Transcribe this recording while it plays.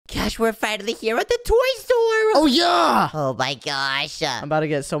Cash, we're finally here at the toy store. Oh, yeah. Oh, my gosh. I'm about to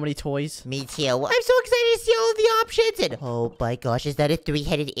get so many toys. Me too. I'm so excited to see all of the options. And oh, my gosh, is that a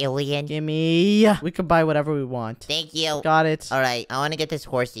 3-headed alien? Gimme. We can buy whatever we want. Thank you. Got it. All right, I want to get this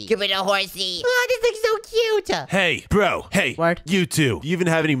horsey. Give me the horsey. Oh, this looks so cute. Hey, bro. Hey. What? You two. Do you even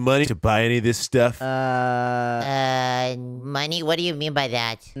have any money to buy any of this stuff? Money? What do you mean by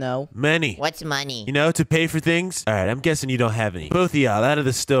that? No. Money. What's money? You know, to pay for things? All right, I'm guessing you don't have any. Both of y'all out of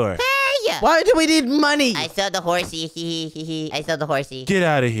the store. Hey! Why do we need money? I saw the horsey. I saw the horsey. Get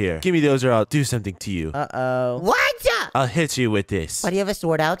out of here. Give me those or I'll do something to you. Uh-oh. What? I'll hit you with this. Why do you have a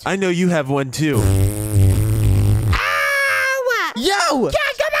sword out? I know you have one too. Ow! Yo! Cash,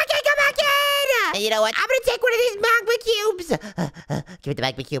 come back in! And you know what? I'm gonna take one of these magma cubes. Give me the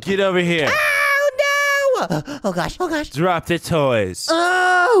magma cube. Get over here. Oh, no! Oh, gosh. Drop the toys.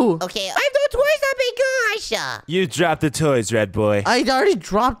 Oh! Okay, I have no toys on me, gosh. You drop the toys, Red Boy. I already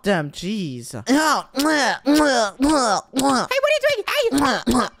dropped them. Jeez. Oh. Hey, what are you doing? Hey! Stop!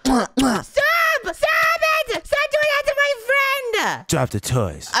 Stop it! Stop doing that to my friend! Drop the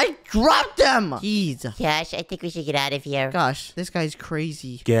toys. I dropped them. Jeez. Cash, I think we should get out of here. Gosh, this guy's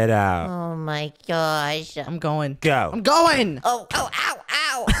crazy. Get out. Oh, my gosh. I'm going. Go. I'm going. Oh, ow!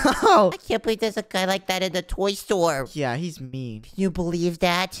 Oh. I can't believe there's a guy like that in the toy store. Yeah, he's mean. Can you believe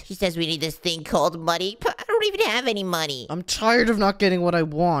that? He says we need this thing called money, but I don't even have any money. I'm tired of not getting what I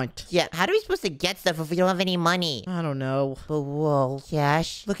want. Yeah, how are we supposed to get stuff if we don't have any money? I don't know. But whoa,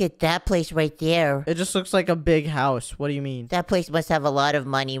 Cash, look at that place right there. It just looks like a big house. What do you mean? That place must have a lot of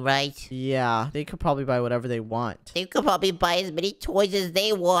money, right? Yeah, they could probably buy whatever they want. They could probably buy as many toys as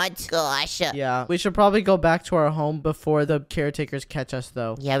they want. Gosh. Yeah, we should probably go back to our home before the caretakers catch us,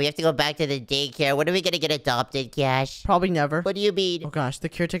 though. Yeah, we have to go back to the daycare. When are we gonna get adopted, Cash? Probably never. What do you mean? Oh gosh, the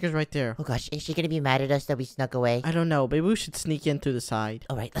caretaker's right there. Oh gosh, is she gonna be mad at us that we snuck away? I don't know. Maybe we should sneak in through the side.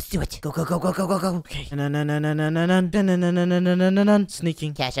 All right, let's do it. Go. Okay.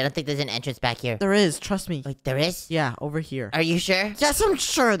 Sneaking. Cash, I don't think there's an entrance back here. There is. Trust me. Wait, there is? Yeah, over here. Are you sure? Yes, I'm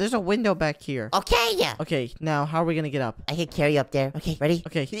sure. There's a window back here. Okay. Okay, now how are we gonna get up? I can carry you up there. Okay, ready?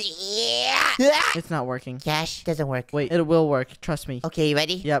 Okay, Yeah. it's not working. Cash, doesn't work. Wait, it will work. Trust me. Okay, you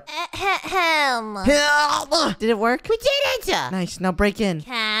ready? Yep. Did it work? We did it! Nice. Now break in.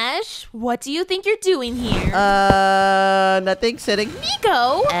 Cash, what do you think you're doing here? Nothing. Sitting.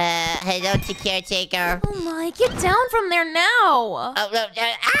 Nico! Hello to caretaker. Oh my, get down from there now!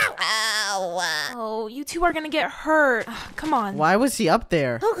 Ow! Oh, you two are gonna get hurt. Come on. Why was he up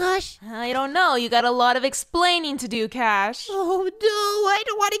there? Oh gosh. I don't know. You got a lot of explaining to do, Cash. Oh no, I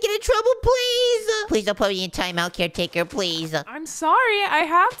don't want to get in trouble, please. Please don't put me in timeout, caretaker, please. I'm sorry, I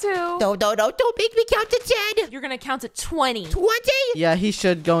have to. No, don't make me count to 10. You're gonna count to 20. 20? Yeah, he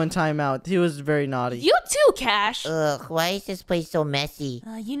should go in timeout. He was very naughty. You too, Cash. Ugh, why is this place so messy?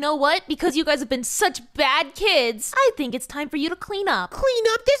 You know what? Because you guys have been such bad kids, I think it's time for you to clean up. Clean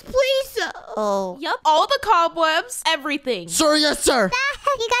up this place? Oh. Yup, all the cobwebs, everything. Sir, yes, sir.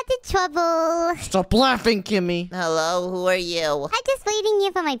 You got the trouble. Stop laughing, Kimmy. Hello, who are you? I'm just waiting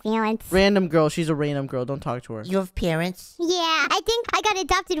here for my parents. Random girl. She's a random girl. Don't talk to her. You have parents? Yeah, I think I got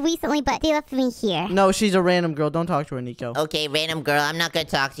adopted recently, but they left me here. No, she's a random girl. Don't talk to her, Nico. Okay, random girl, I'm not gonna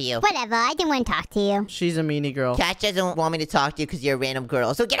talk to you. Whatever, I didn't want to talk to you. She's a meanie girl. Cash doesn't want me to talk to you because you're a random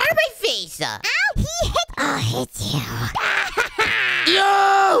girl, so get out of my face! Ow, he hit. I'll hit you. Yo!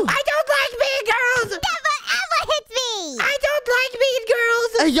 I don't like mean girls! Never ever hit me. I don't like mean girls!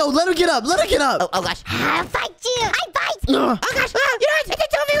 Hey, yo, let her get up. Let her get up. Oh gosh. I'll fight you. I bite. Oh gosh, you know what? It's a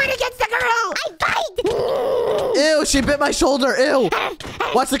 2v1 against the girl! I bite. Ew, she bit my shoulder. Ew.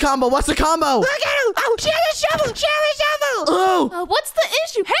 What's the combo? What's the combo? Look at him! Oh, she has a shovel! She has a shovel! Oh! What's the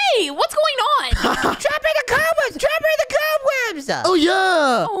issue? Hey, what's going on? Trap her in the cobwebs! Trap her in the cobwebs! Oh,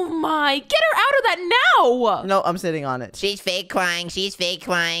 yeah! Oh my, get her out of that now! No, I'm sitting on it. She's fake crying. She's fake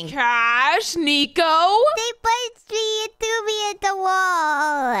crying. Cash, Nico, They punched me and threw me at the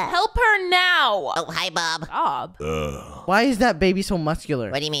wall. help her now. Oh, hi, Bob. Bob. Why is that baby so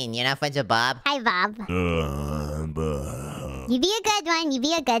muscular? What do you mean? You're not friends with Bob? Hi, Bob. You be a good one. You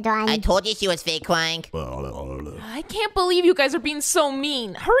be a good one. I told you she was fake crying. I can't believe you guys are being so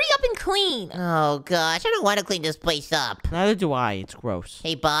mean. Hurry up and clean. Oh, gosh. I don't want to clean this place up. Neither do I. It's gross.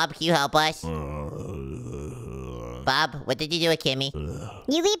 Hey, Bob, can you help us? Bob, what did you do with Kimmy?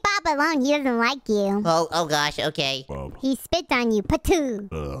 You leave Bob alone. He doesn't like you. Oh gosh, okay. He spit on you. Patoo.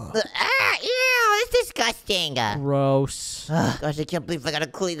 Ew, it's disgusting. Gross. Gosh, I can't believe I gotta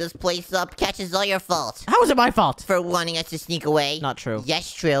clean this place up. Cash, it's all your fault. How is it my fault? For wanting us to sneak away. Not true.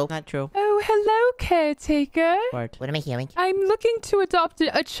 Yes, true. Not true. Oh, hello, caretaker. Word. What am I hearing? I'm looking to adopt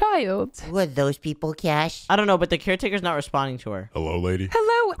a child. Who are those people, Cash? I don't know, but the caretaker's not responding to her. Hello, lady.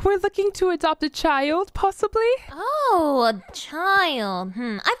 Hello, we're looking to adopt a child, possibly? Oh, a child.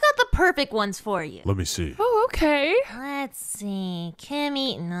 I've got the perfect ones for you. Let me see. Oh, okay. Let's see.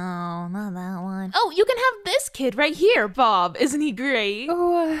 Kimmy. No, not that one. Oh, you can have this kid right here, Bob. Isn't he great?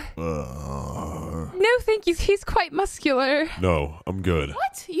 Oh, no, thank you. He's quite muscular. No, I'm good.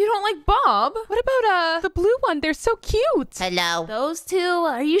 What? You don't like Bob? What about the blue one? They're so cute. Hello. Those two?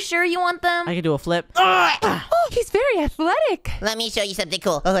 Are you sure you want them? I can do a flip. Oh, he's very athletic. Let me show you something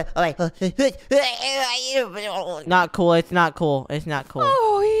cool. Okay, all right. Not cool. It's not cool. It's not cool.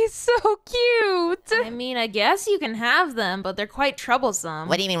 Oh, he's so cute. I mean, I guess you can have them, but they're quite troublesome.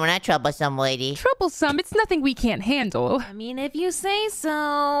 What do you mean we're not troublesome, lady? Troublesome. It's nothing we can't handle. I mean, if you say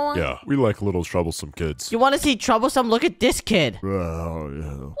so. Yeah, we like little troublesome kids. You want to see troublesome? Look at this kid. Oh,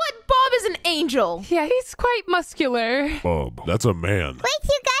 yeah. What? Bob is an angel. Yeah, he's quite muscular. Bob, that's a man. Wait,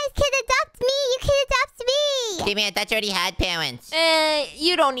 you guys can adopt me. You can adopt me. Kimmy, I thought you already had parents.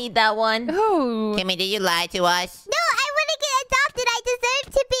 You don't need that one. Oh. Kimmy, did you lie to us? No, I want to get adopted. I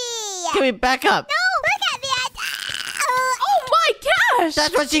deserve to be. Can we back up? No, look at me. Oh my gosh!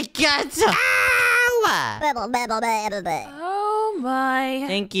 That's what she gets. Ow! Oh my.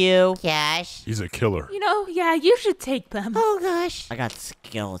 Thank you. Cash. He's a killer. You know, yeah, you should take them. Oh, gosh. I got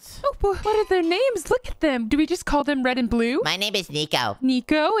skills. Oh, what are their names? Look at them. Do we just call them Red and Blue? My name is Nico.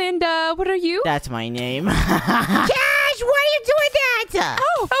 Nico, and what are you? That's my name. Cash, why are you doing that?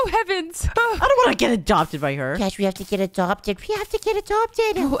 Oh, heavens. Oh, I don't want to get adopted by her. Cash, we have to get adopted. We have to get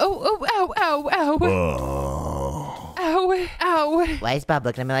adopted. ow. Ow. Why is Bob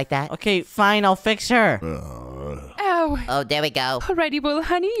looking at me like that? Okay, fine. I'll fix her. Ow. Oh, there we go. Alrighty, well,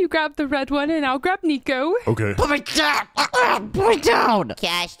 honey, you grab the red one and I'll grab Nico. Okay. Put me down. Put me down.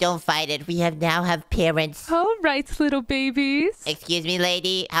 Cash, don't fight it. We now have parents. All right, little babies. Excuse me,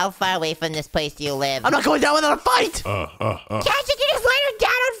 lady. How far away from this place do you live? I'm not going down without a fight. Cash, did you just light her down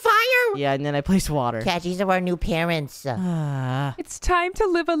on fire? Yeah, and then I place water. Cash, these are our new parents. It's time to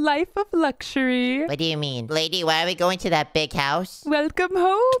live a life of luxury. What do you mean? Lady, why are we going to that big house? Welcome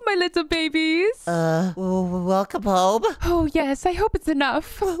home, my little babies. Welcome home. Oh, yes, I hope it's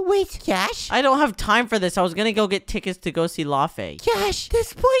enough. Wait, Cash? I don't have time for this. I was gonna go get tickets to go see Lafe. Cash,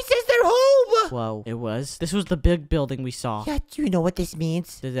 this place is their home. Whoa, it was? This was the big building we saw. Yeah, do you know what this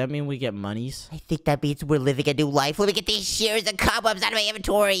means? Does that mean we get monies? I think that means we're living a new life. Let me get these shears and cobwebs out of my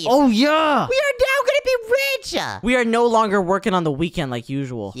inventory. Oh, yeah! We are now gonna be rich. We are no longer working on the weekend like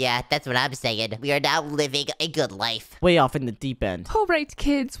usual. Yeah, that's what I'm saying. We are now living a good life. Way off in the deep end. All right,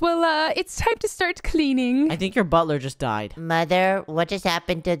 kids. Well, it's time to start cleaning. I think your butler just died. Mother, what just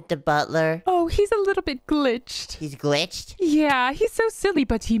happened to the butler? Oh, he's a little bit glitched. He's glitched? Yeah, he's so silly,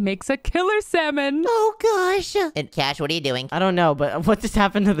 but he makes a killer salmon. Oh, gosh. And Cash, what are you doing? I don't know, but what just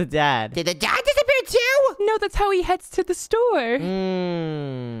happened to the dad? Did the dad disappear too? No, that's how he heads to the store.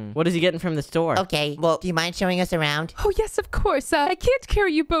 What is he getting from the store? Okay, well, do you mind showing us around? Oh, yes, of course. I can't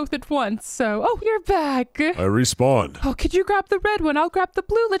carry you both at once, so... Oh, you're back. I respawned. Oh, could you grab the red one? I'll grab the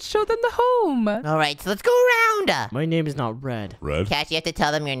blue. Let's show them the home. All right, so let's go around. My name is not Red. Red? Cash, you have to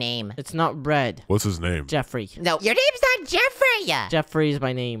tell them your name. It's not Red. What's his name? Jeffrey. No, your name's not Jeffrey. Jeffrey is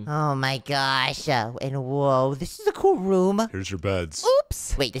my name. Oh my gosh. And whoa, this is a cool room. Here's your beds.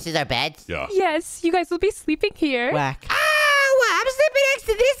 Oops. Wait, this is our bed? Yeah. Yes, you guys will be sleeping here. Whack. Ow! I'm sleeping next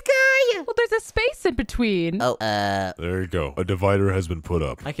to this guy. Well, there's a space in between. Oh, There you go. A divider has been put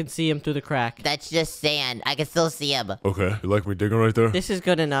up. I can see him through the crack. that's just sand. I can still see him. Okay. You like me digging right there? This is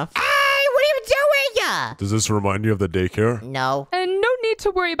good enough. Hey, what are you doing? Does this remind you of the daycare? No. And no need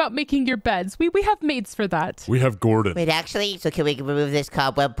to worry about making your beds. We have maids for that. We have Gordon. Wait, actually, so can we remove this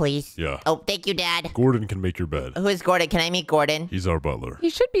cobweb, please? Yeah. Oh, thank you, Dad. Gordon can make your bed. Who is Gordon? Can I meet Gordon? He's our butler. He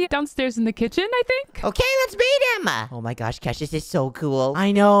should be downstairs in the kitchen, I think. Okay, let's meet him. Oh my gosh, Cash, this is so cool.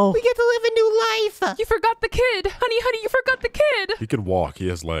 I know. We get to live a new life. You forgot the kid. Honey, you forgot the kid. He can walk. He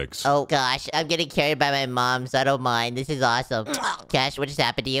has legs. Oh gosh, I'm getting carried by my mom, so I don't mind. This is awesome. Cash, what just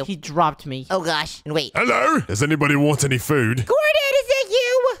happened to you? He dropped me. Oh gosh, and wait. Hello? Does anybody want any food? Gordon, is it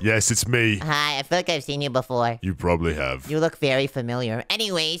you? Yes, it's me. Hi, I feel like I've seen you before. You probably have. You look very familiar.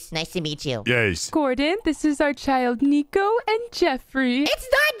 Anyways, nice to meet you. Yes. Gordon, this is our child Nico and Jeffrey. It's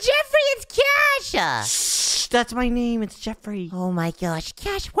not Jeffrey, it's Cash! Shh, that's my name. It's Jeffrey. Oh my gosh,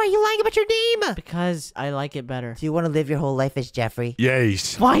 Cash, why are you lying about your name? Because I like it better. Do you want to live your whole life as Jeffrey?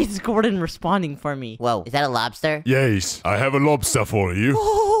 Yes. Why is Gordon responding for me? Whoa, is that a lobster? Yes. I have a lobster for you.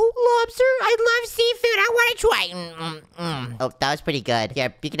 Oh, lobster? I love seafood. I want to try. Oh, that was pretty good.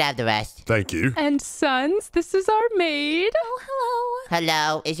 Here, you can have the rest. Thank you. And sons, this is our maid. Oh, hello.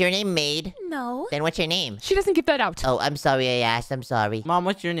 Hello. Is your name Maid? No. Then what's your name? She doesn't give that out. Oh, I'm sorry I asked. I'm sorry. Mom,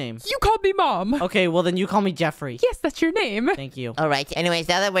 what's your name? You called me Mom. Okay, well then you call me Jeffrey. Yes, that's your name. Thank you. All right. Anyways,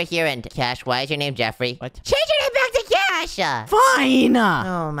 now that we're here and Cash, why is your name Jeffrey? What? Change your name back to Cash. Fine.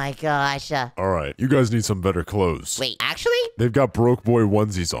 Oh my gosh. All right, you guys need some better clothes. Wait, actually? They've got broke boy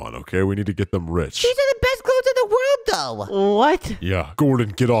onesies on, okay? We need to get them rich. These are the best clothes in the world, though. What? Yeah, Gordon,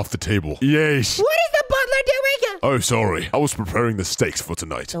 get off the table. Yes. What is the butler doing? Oh, sorry. I was preparing the steaks for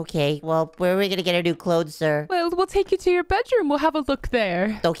tonight. Okay, well, where are we gonna get our new clothes, sir? Well, we'll take you to your bedroom. We'll have a look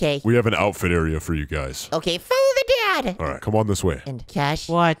there. Okay. We have an outfit area for you guys. Okay, follow the dad. All right, come on this way. And Cash,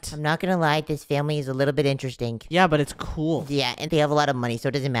 What? I'm not gonna lie, this family is a little bit interesting. Yeah, but it's cool. Yeah, and they have a lot of money, so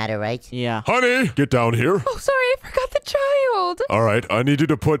it doesn't matter, right? Yeah. Honey, get down here. Oh, sorry, I forgot the child. All right, I need you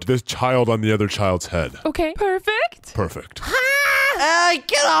to put this child on the other child's head. Okay, perfect. Perfect. Ah!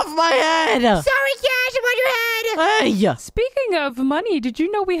 Get off my head! Sorry, Cash, I'm on your head. Hey! Speaking of money, did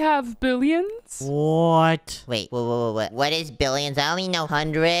you know we have billions? What? Wait, what is billions? I only know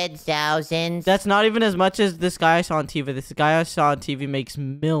hundreds, thousands. That's not even as much as this guy I saw on TV. This guy I saw on TV makes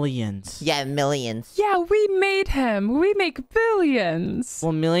millions. Yeah, millions. Yeah, we made him. We make billions.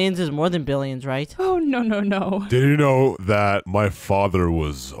 Well, millions is more than billions, right? Oh, no. Did you know that my father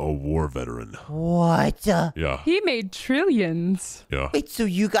was a war veteran? What? Yeah, He made trillions. yeah. Wait, so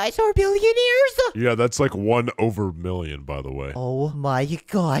you guys are billionaires? Yeah, that's like 1/1,000,000, by the way. Oh my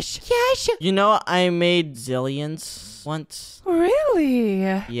gosh. Cash? You know, I made zillions once. Really?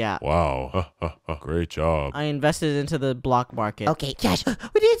 Yeah. Wow. Great job. I invested into the block market. Okay, Cash,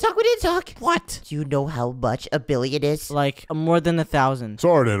 we didn't talk. What? Do you know how much a billion is? Like, more than 1,000.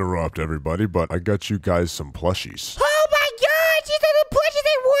 Sorry to interrupt everybody, but I got you guys some plushies. Oh my gosh, these are the plushies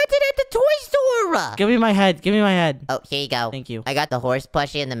I wanted at the toy store. Give me my head. Give me my head. Oh, here you go. Thank you. I got the horse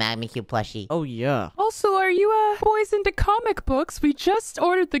plushie and the Magma Cube plushie. Oh, yeah. Also, are you boys into comic books? We just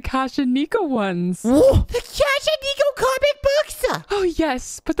ordered the Cash and Nico ones. Whoa! The Cash and Nico comic books! Oh,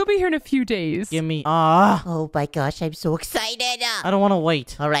 yes, but they'll be here in a few days. Give me. Oh my gosh, I'm so excited. I don't want to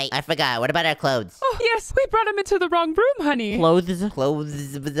wait. All right, I forgot. What about our clothes? Oh, yes, we brought him into the wrong room, honey. Clothes?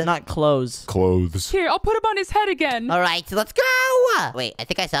 Clothes. Not clothes. Clothes. Here, I'll put him on his head again. All right, so let's go. Wait, I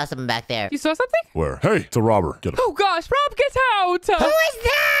think I saw something back there. You saw something? Where? Hey, it's a robber. Get him. Oh, gosh, Rob, get out! Who is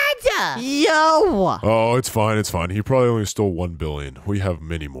that? Yo! Oh, it's fine. It's fine. He probably only stole 1 billion. We have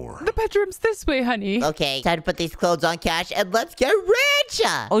many more. The bedroom's this way, honey. Okay, time to put these clothes on, Cash, and let's get rich.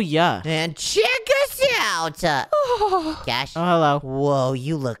 Oh, yeah. And check us out. Oh, Cash. Oh, hello. Whoa,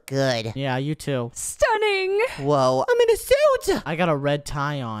 you look good. Yeah, you too. stunning! Whoa, I'm in a suit. I got a red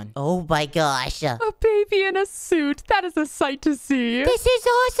tie on. Oh my gosh. A baby in a suit. That is a sight to see. This is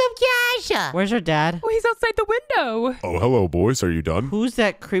awesome, Cash. Where's your dad? Oh, he's outside the window. Oh, hello, boys. Are you done? Who's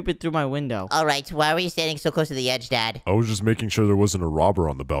that creeping through my window? All right, why were you standing so close to the edge, Dad? I was just making sure there wasn't a robber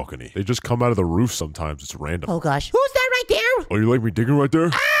on the balcony. They just come out of the roof sometimes. It's random. Oh gosh. Who's that right there? Oh, you like me digging right there?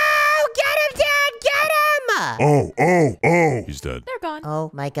 Oh, get him, Dad! Get him! Oh. He's dead. They're gone. Oh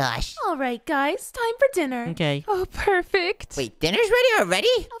my gosh. All right, guys, time for dinner. Okay. Oh, perfect. Wait, dinner's ready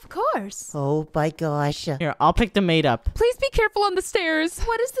already? Of course. Oh my gosh. Here, I'll pick the maid up. Please be careful on the stairs.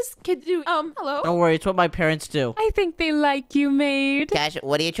 What does this kid do? Hello? Don't worry, it's what my parents do. I think they like you, maid. Cash,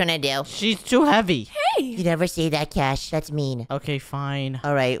 what are you trying to do? She's too heavy. You never say that, Cash. That's mean. Okay, fine.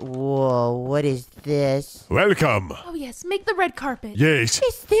 All right, whoa, what is this? Welcome. Oh, yes, make the red carpet. Yes.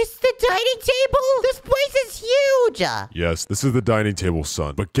 Is this the dining table? This place is huge. Yes, this is the dining table,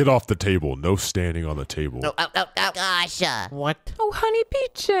 son. But get off the table. No standing on the table. Oh, gosh. What? Oh, honey, be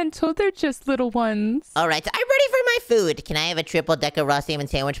gentle. They're just little ones. All right, I'm ready for my food. Can I have a triple-decker raw salmon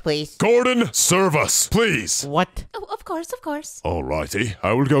sandwich, please? Gordon, serve us, please. What? Oh, of course, of course. Alrighty,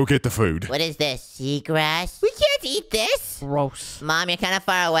 I will go get the food. What is this? Seagrass? We can't eat this. Gross. Mom, you're kind of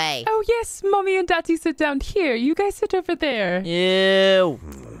far away. Oh, yes, Mommy and Daddy sit down here. You guys sit over there. Ew.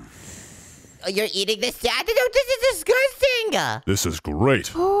 Oh, you're eating this, Dad? No, this is disgusting. This is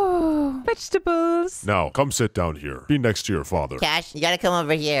great. Oh, vegetables. Now, come sit down here. Be next to your father. Cash, you gotta come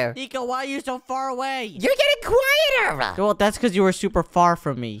over here. Nico, why are you so far away? You're getting quieter. Well, that's because you were super far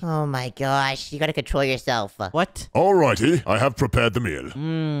from me. Oh my gosh, you gotta control yourself. What? Alrighty, I have prepared the meal.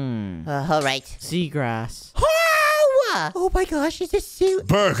 Mmm. All right. Seagrass. Oh! Oh my gosh, it's a suit.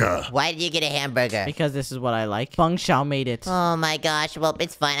 Burger. Why did you get a hamburger? Because this is what I like. Bung Shao made it. Oh my gosh, well,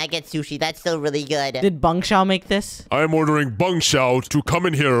 it's fine. I get sushi. That's still really good. Did Bung Shao make this? I am ordering Bung Shao to come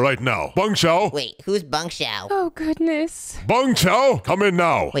in here right now. Bung Shao. Wait, who's Bung Shao? Oh, goodness. Bung Shao, come in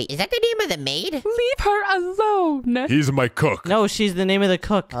now. Wait, is that the name of the maid? Leave her alone. He's my cook. No, she's the name of the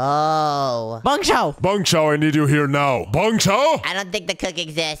cook. Oh. Bung Shao! Bung Shao, I need you here now. Bung Shao? I don't think the cook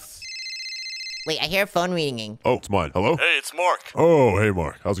exists. Wait, I hear a phone ringing. Oh, it's mine. Hello? Hey, it's Mark. Oh, hey,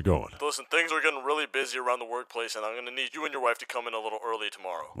 Mark. How's it going? Listen, things are getting really busy around the workplace, and I'm gonna need you and your wife to come in a little early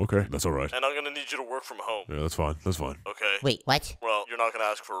tomorrow. Okay, that's all right. And I'm gonna need you to work from home. Yeah, that's fine. That's fine. Okay? Wait, what? Well, you're not gonna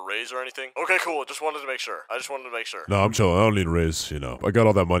ask for a raise or anything? Okay, cool. Just wanted to make sure. I just wanted to make sure. No, I'm chilling. I don't need a raise, you know. I got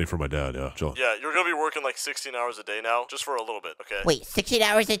all that money from my dad, yeah. Chilling. Yeah, you're gonna be working like 16 hours a day now, just for a little bit, okay? Wait, 16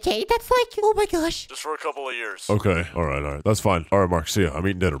 hours a day? That's like, oh my gosh. Just for a couple of years. Okay, all right. That's fine. All right, Mark, see ya. I'm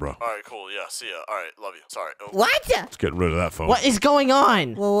eating dinner, bro. Alright, cool. Yeah, see ya. Alright, love you. Sorry. Oh. What? Let's get rid of that phone. What is going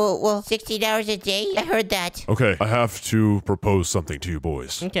on? Whoa, 16 hours a day? I heard that. Okay, I have to propose something to you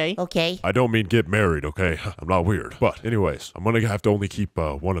boys. Okay. Okay. I don't mean get married, okay? I'm not weird. But anyways, I'm gonna have to only keep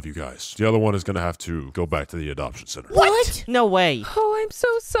one of you guys. The other one is gonna have to go back to the adoption center. What? No way. Oh, I'm so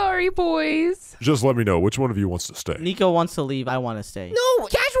sorry, boys. Just let me know which one of you wants to stay. Nico wants to leave. I want to stay. No,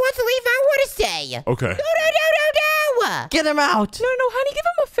 Cash wants to leave. I want to stay. Okay. No. Get him out. No, honey, give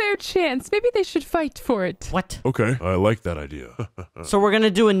him a fair chance. Maybe they should fight for it. What? Okay, I like that idea. So we're going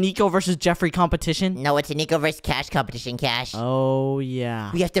to do a Nico versus Jeffrey competition? No, it's a Nico versus Cash competition, Cash. Oh,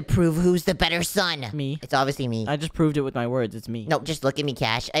 yeah. We have to prove who's the better son. Me. It's obviously me. I just proved it with my words. It's me. No, just look at me,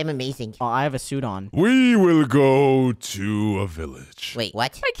 Cash. I'm amazing. Oh, I have a suit on. We will go to a village. Wait,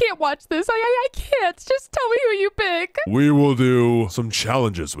 what? I can't watch this. I can't. Just tell me who you pick. We will do some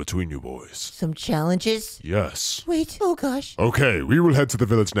challenges between you boys. Some challenges? Yes. Wait, oh gosh. Okay, we will head to the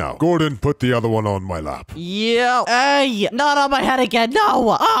village now. Gordon, put the other one on my lap. Yeah. Hey, not on my head again.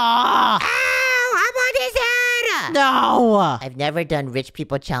 No. Ah. Ow! I'm on his head! No. I've never done rich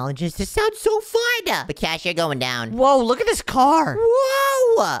people challenges. This sounds so fun! But Cash, you're going down. Whoa, look at this car.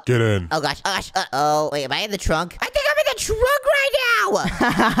 Whoa! Get in. Oh gosh. Oh, wait, am I in the trunk? I think I'm in the trunk right now!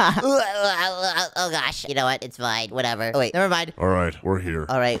 Oh gosh. You know what? It's fine. Whatever. Oh wait, never mind. All right, we're here.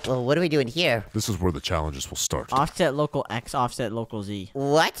 Alright, well, what are we doing here? This is where the challenges will start. Offset local X, offset local Z.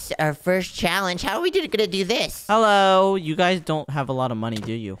 What's our first challenge? How are we gonna do this? Hello. You guys don't have a lot of money,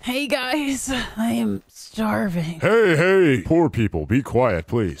 do you? Hey, guys. I am starving. Hey, poor people, be quiet,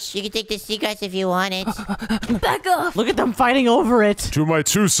 please. You can take the secrets if you want it. Back off. Look at them fighting over it. To my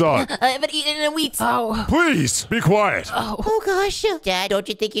two sons, I haven't eaten in a week. Oh. please be quiet. Oh gosh. Dad, don't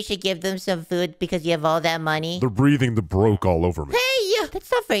you think you should give them some food because you have all that money? They're breathing the broke all over me. Hey!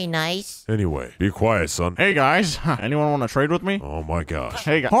 That's not very nice. Anyway, be quiet, son. Hey guys, anyone want to trade with me? Oh my gosh.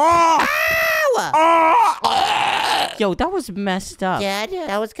 Hey guys. Ow! Yo, that was messed up. Dad,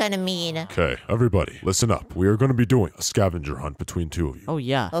 that was kind of mean. Okay, everybody, listen up. We are going to be doing a scavenger hunt between two of you. Oh,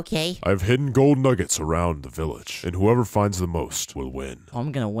 yeah. Okay. I've hidden gold nuggets around the village, and whoever finds the most will win. Oh,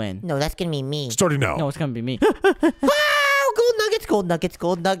 I'm gonna win. No, that's gonna be me. Starting now. No, it's gonna be me. Wow! Gold nuggets, gold nuggets,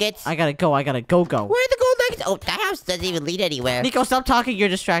 gold nuggets. I gotta go. Go. Where are the gold nuggets? Oh, that house doesn't even lead anywhere. Nico, stop talking. You're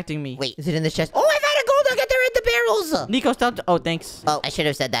distracting me. Wait, is it in this chest? Oh, I found a gold nugget. They're in the barrels. Nico, stop. Oh, thanks. Oh, I should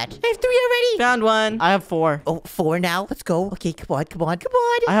have said that. I have 3 already. Found one. I have 4. Oh, 4 now. Let's go. Okay, come on.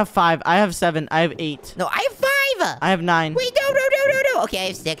 I have 5. I have 7. I have 8. No, I have 5. I have 9. Wait, no. Okay, I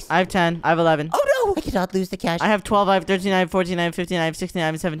have 6. I have 10. I have 11. Oh no, I cannot lose the cash. I have 12. I have 13. I have 14. I have 15. I have 16. I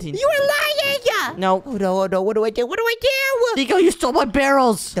have 17. You are lying! No. Oh no, what do I do? Nico, you stole my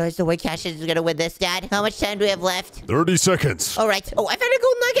barrels. There's no way Cash is gonna win this, Dad. How much time do we have left? 30 seconds. Alright. Oh, I found a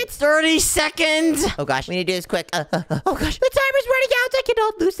gold nugget. 30 seconds. Oh gosh, we need to do this quick. Oh gosh, the timer's running out. I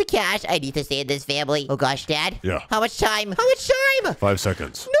cannot lose the cash. I need to stay in this family. Oh gosh, Dad. Yeah. How much time? 5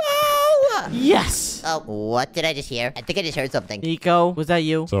 seconds. No! Yes. Oh, what did I just hear? I think I just heard something. Nico, was that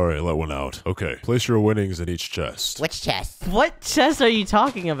you? Sorry, I let one out. Okay, place your winnings in each chest. Which chest? What chest are you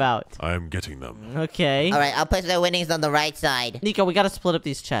talking about? I'm getting them. Okay. Alright, I'll place my winnings on the right side. Nico, we gotta split up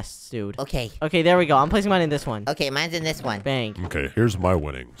these chests, dude. Okay. Okay, there we go. I'm placing mine in this one. Okay, mine's in this one. Bang. Okay, here's my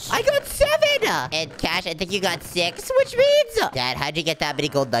winnings. I got 7! And Cash, I think you got 6, which means... Dad, how'd you get that many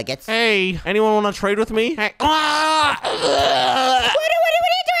gold nuggets? Hey, anyone want to trade with me? Hey. Ah! What are you doing?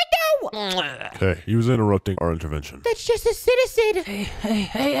 No! Okay, he was interrupting our intervention. That's just a citizen.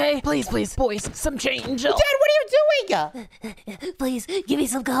 Hey, please, boys, some change. Dad, what are you doing? Please, give me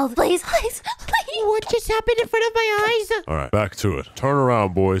some gold. Please. What just happened in front of my eyes? All right, back to it. Turn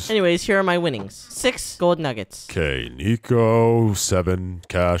around, boys. Anyways, here are my winnings. 6 gold nuggets. Okay, Nico 7,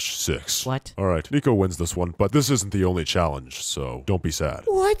 Cash 6. What? All right, Nico wins this one, but this isn't the only challenge, so don't be sad.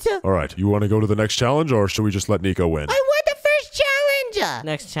 What? All right, you want to go to the next challenge, or should we just let Nico win? I won the first challenge.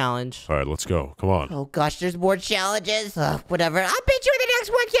 Next challenge. All right, let's go. Come on. Oh gosh, there's more challenges. Whatever. I'll beat you in the next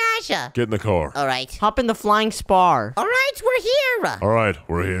one, Cash. Get in the car. All right. Hop in the flying spar. All right, we're here. All right,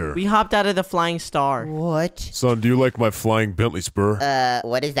 we're here. We hopped out of the flying star. What? Son, do you like my flying Bentley spur?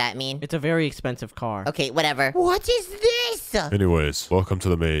 What does that mean? It's a very expensive car. Okay, whatever. What is this? Anyways, welcome to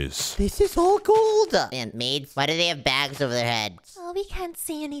the maze. This is all gold. And maids, why do they have bags over their heads? Oh, we can't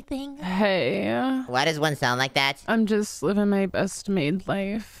see anything. Hey, Why does one sound like that? I'm just living my best maid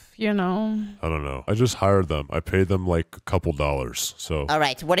life, you know? I don't know. I just hired them. I paid them like a couple dollars, so... All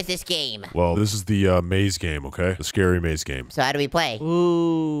right, what is this game? Well, this is the maze game, okay? The scary maze game. So how do we play?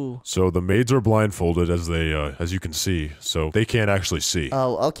 Ooh. So the maids are blindfolded, as you can see, so they can't actually see.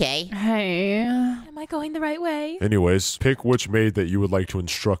 Oh, okay. Hey, Am I going the right way? Anyways, pick which maid that you would like to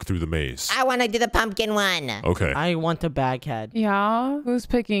instruct through the maze. I want to do the pumpkin one. Okay. I want a baghead. yeah? Who's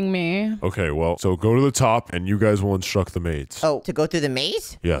picking me? Okay, well, so go to the top, and you guys will instruct the maids. Oh, to go through the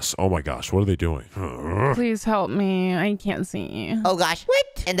maze? Yes. Oh my gosh, what are they doing? Please help me. I can't see. Oh gosh.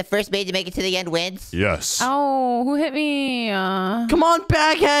 What? And the first maid to make it to the end wins? Yes. Oh, who hit me? Come on,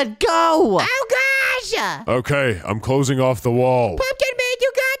 baghead, go! Oh gosh! Okay, I'm closing off the wall. Pumpkin maid,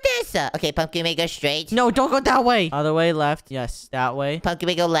 you got this! Okay, pumpkin maid, go straight. No, don't go that way. Other way, left. Yes, that way. Pumpkin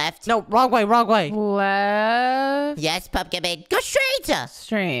maid, go left. No, wrong way, wrong way. Left. Yes, pumpkin maid, go straight!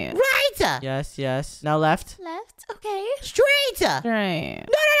 Straight. Right! Yes. Now left. Left? Okay. Straight! No, Straight.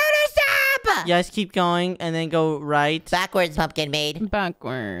 stop! Yes, keep going, and then go right. Backwards, pumpkin maid.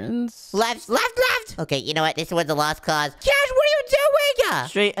 Backwards. Left. Okay, you know what? This one's a lost cause. Cash, what are you doing?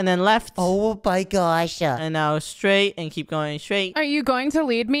 Straight and then left. Oh my gosh. And now straight and keep going straight. Are you going to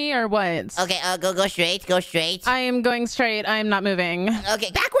lead me or what? Okay, go straight, I am going straight. I am not moving.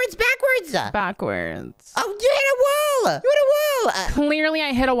 Okay, backwards! Backwards. Oh, you hit a wall! Clearly,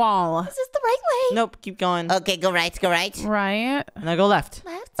 I hit a wall. Is this the right way? Nope, keep going. Okay, go right. Right. Now go left.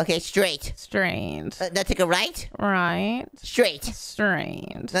 Left? Okay, straight. Straight. Now take a right. Right. Straight.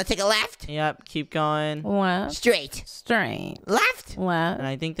 Straight. Now take a left. Yep, keep going. Left. Straight. Straight. Left. And Left.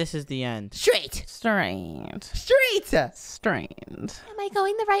 I think this is the end. Straight. Straight. Straight. Straight. Am I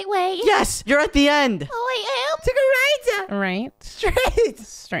going the right way? Yes, you're at the end. Oh, I am? Take a right. Right. Straight.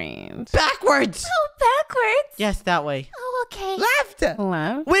 Straight. Backwards. Oh, backwards? Yes, that way. Oh, okay. Left.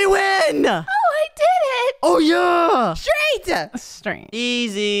 Left. We win. Oh, I did it! Oh, yeah. Straight. Straight.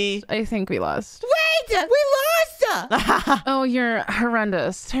 Easy. I think we lost. Wait, we lost. Oh, you're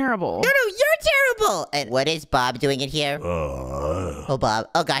horrendous. Terrible. No, you're terrible. And what is Bob doing in here? Oh, Bob.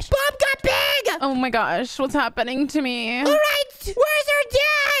 Oh, gosh. Bob got big. Oh my gosh, what's happening to me? All right. Where's our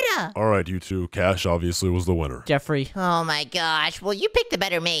dad? All right, you two. Cash obviously was the winner. Jeffrey. Oh, my gosh. Well, you picked a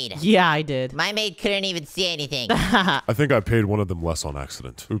better maid. Yeah, I did. My maid couldn't even see anything. I think I paid one of them less on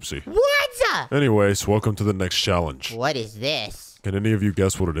accident. Oopsie. What? Anyways, welcome to the next challenge. What is this? Can any of you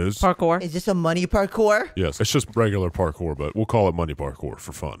guess what it is? Parkour. Is this a money parkour? Yes, it's just regular parkour, but we'll call it money parkour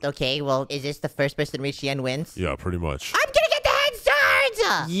for fun. Okay, well, is this the first person to reach the end wins? Yeah, pretty much. I'm gonna get the head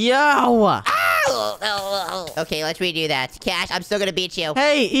start! Yo. Okay, let's redo that. Cash, I'm still gonna beat you.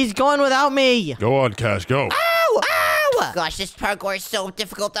 Hey, he's going without me. Go on, Cash, go. Ow! Gosh, this parkour is so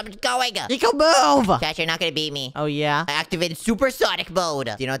difficult. I'm going. Nico, move. Cash, you're not gonna beat me. Oh, yeah? I activated supersonic mode.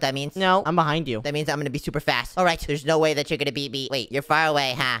 Do you know what that means? No, I'm behind you. That means I'm gonna be super fast. All right, there's no way that you're gonna beat me. Wait, you're far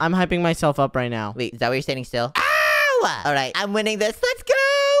away, huh? I'm hyping myself up right now. Wait, is that why you're standing still? Ow! All right, I'm winning this. Let's go!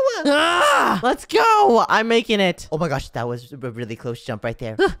 Ah, let's go. I'm making it. Oh my gosh, that was a really close jump right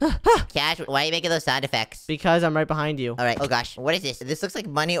there. Cash, why are you making those sound effects? Because I'm right behind you. All right, oh gosh, what is this? This looks like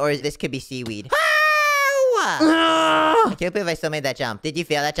money or this could be seaweed. Ow! Ah! I can't believe I still made that jump. Did you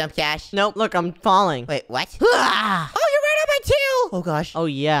feel that jump, Cash? Nope, look, I'm falling. Wait, what? Ah! Oh, you're right on my tail! Oh gosh. Oh,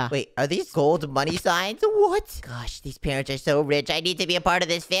 yeah. Wait, are these gold money signs? What? Gosh, these parents are so rich. I need to be a part of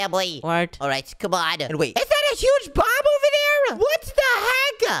this family. What? All right, come on. And wait, is that a huge bomb over there? What the heck?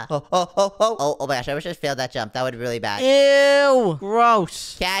 Oh my gosh, I wish I just failed that jump. That would be really bad. Ew.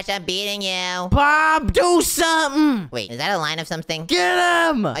 Gross. Cash, I'm beating you. Bob, do something. Wait, is that a line of something? Get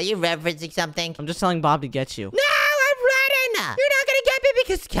him. Are you referencing something? I'm just telling Bob to get you. No, I'm running. You're not gonna get me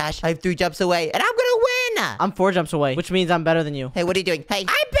because Cash, I have 3 jumps away and I'm gonna win. I'm 4 jumps away, which means I'm better than you. Hey, what are you doing? Hey,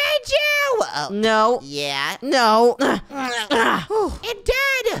 I beat you. Oh, No. yeah. No. And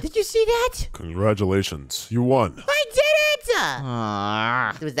Dad, did you you see that? Congratulations. You won. I did it!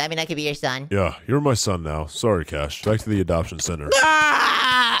 Ah. Does that mean I could be your son? Yeah, you're my son now. Sorry, Cash. Back to the adoption center. No,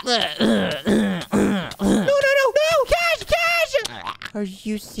 Cash! Are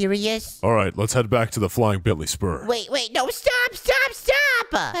you serious? All right, let's head back to the Flying Bentley Spur. Wait, no, stop!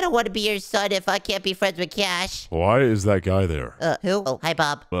 I don't want to be your son if I can't be friends with Cash. Why is that guy there? Who? Oh, hi,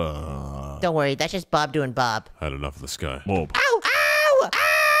 Bob. Don't worry, that's just Bob doing Bob. Had enough of this guy. Bob. Ow!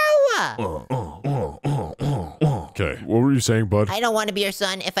 Okay, what were you saying, bud? I don't want to be your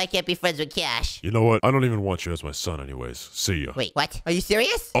son if I can't be friends with Cash. You know what? I don't even want you as my son anyways. See ya. Wait, what? Are you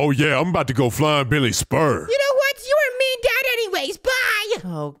serious? Oh yeah, I'm about to go Flying Billy Spur. You know what? You are mean dad anyways. Bye!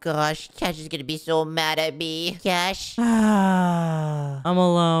 Oh gosh, Cash is gonna be so mad at me. Cash, I'm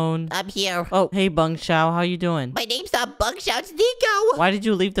alone. I'm here. Oh, hey, Bung Shao. How you doing? My name's not Bugshot, it's Nico. Why did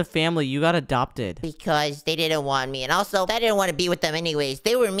you leave the family? You got adopted. Because they didn't want me, and also, I didn't want to be with them anyways.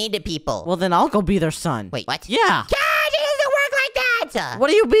 They were mean to people. Well, then I'll go be their son. Wait, what? Yeah. Cash, it doesn't work like that! What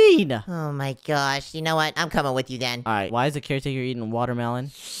do you mean? Oh my gosh, you know what? I'm coming with you then. All right. Why is the caretaker eating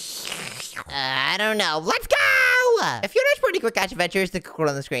watermelon? I don't know. Let's go! If you're not supporting Nico and Cash Adventures, then click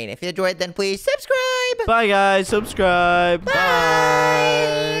on the screen. If you enjoyed, then please subscribe! Bye, guys. Subscribe.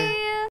 Bye.